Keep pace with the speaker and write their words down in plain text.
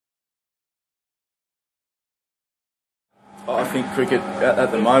I think cricket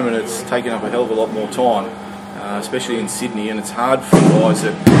at the moment it's taken up a hell of a lot more time, especially in Sydney, and it's hard for guys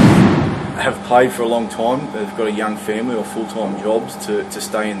that have played for a long time, they've got a young family or full-time jobs to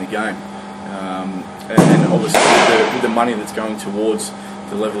stay in the game. And obviously with the money that's going towards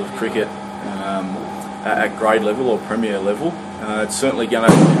the level of cricket at grade level or premier level, it's certainly going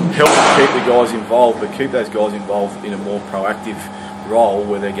to help keep the guys involved, but keep those guys involved in a more proactive role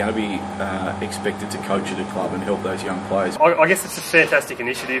where they're going to be expected to coach at a club and help those young players. I guess it's a fantastic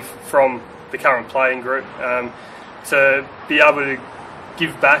initiative from the current playing group to be able to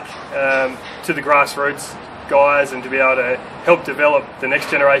give back to the grassroots guys and to be able to help develop the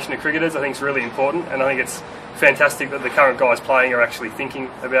next generation of cricketers. I think it's really important, and I think it's fantastic that the current guys playing are actually thinking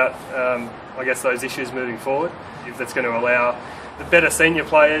about I guess those issues moving forward. If that's going to allow the better senior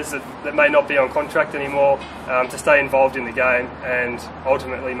players that may not be on contract anymore to stay involved in the game and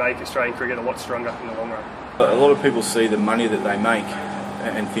ultimately make Australian cricket a lot stronger in the long run. A lot of people see the money that they make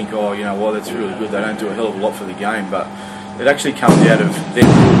and think, oh, you know, well, that's really good, they don't do a hell of a lot for the game, but it actually comes out of them,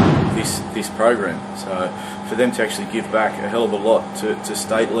 this program. So for them to actually give back a hell of a lot to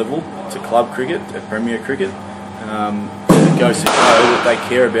state level, to club cricket, to Premier Cricket, it goes to show that they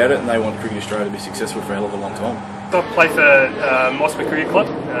care about it and they want Cricket Australia to be successful for a hell of a long time. I play for Mossman Cricket Club,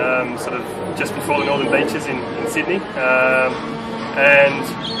 sort of just before the Northern Beaches in Sydney, and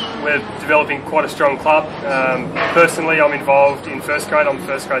we're developing quite a strong club. Personally, I'm involved in first grade. I'm the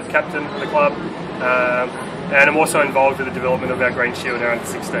first grade captain of the club, and I'm also involved with the development of our Green Shield, our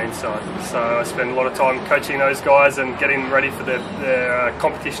under-16 side. So I spend a lot of time coaching those guys and getting them ready for their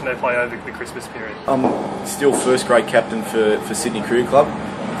competition they play over the Christmas period. I'm still first grade captain for Sydney Cricket Club,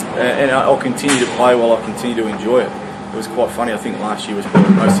 and I'll continue to play while I continue to enjoy it. It was quite funny. I think last year was probably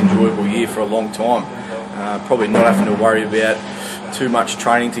the most enjoyable year for a long time. Probably not having to worry about too much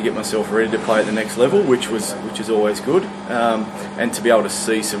training to get myself ready to play at the next level, which is always good, and to be able to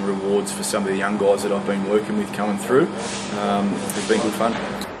see some rewards for some of the young guys that I've been working with coming through has been good fun.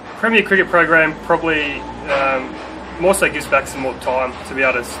 Premier Cricket Program probably more so gives back some more time to be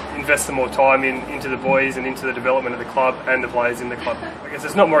able to invest some more time into the boys and into the development of the club and the players in the club. I guess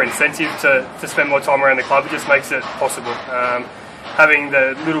there's not more incentive to spend more time around the club, it just makes it possible. Having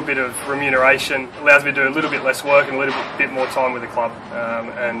the little bit of remuneration allows me to do a little bit less work and a little bit more time with the club,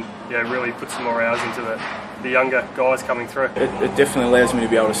 and yeah, really put some more hours into the younger guys coming through. It definitely allows me to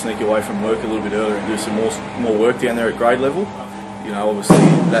be able to sneak away from work a little bit earlier and do some more work down there at grade level. You know, obviously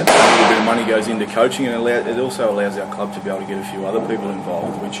that little bit of money goes into coaching, and it also allows our club to be able to get a few other people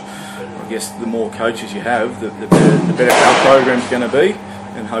involved, which I guess the more coaches you have, the better our program's going to be,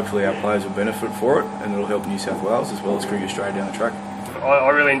 and hopefully our players will benefit for it, and it'll help New South Wales as well as Cricket Australia down the track. I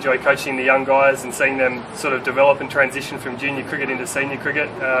really enjoy coaching the young guys and seeing them sort of develop and transition from junior cricket into senior cricket,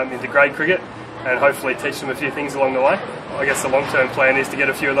 into grade cricket, and hopefully teach them a few things along the way. I guess the long-term plan is to get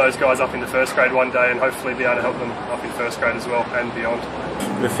a few of those guys up into first grade one day and hopefully be able to help them up in first grade as well and beyond.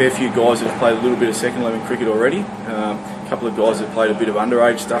 A fair few guys that have played a little bit of second 11 cricket already. A couple of guys that played a bit of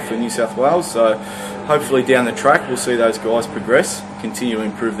underage stuff for New South Wales, so hopefully down the track we'll see those guys progress, continue to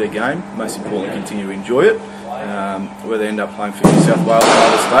improve their game, most importantly continue to enjoy it. Whether they end up playing for New South Wales or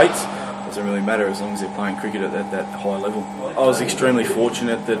other states doesn't really matter as long as they're playing cricket at that high level. I was extremely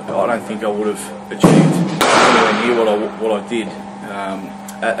fortunate that I don't think I would have achieved anywhere near what I did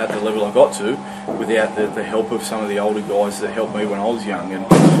at the level I got to without the help of some of the older guys that helped me when I was young, and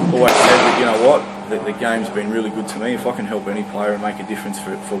always said that, you know what, the game's been really good to me. If I can help any player and make a difference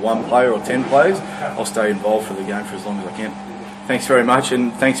for one player or 10 players, I'll stay involved for the game for as long as I can. Thanks very much,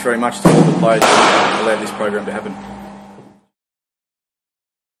 and thanks very much to all the players who allowed this program to happen.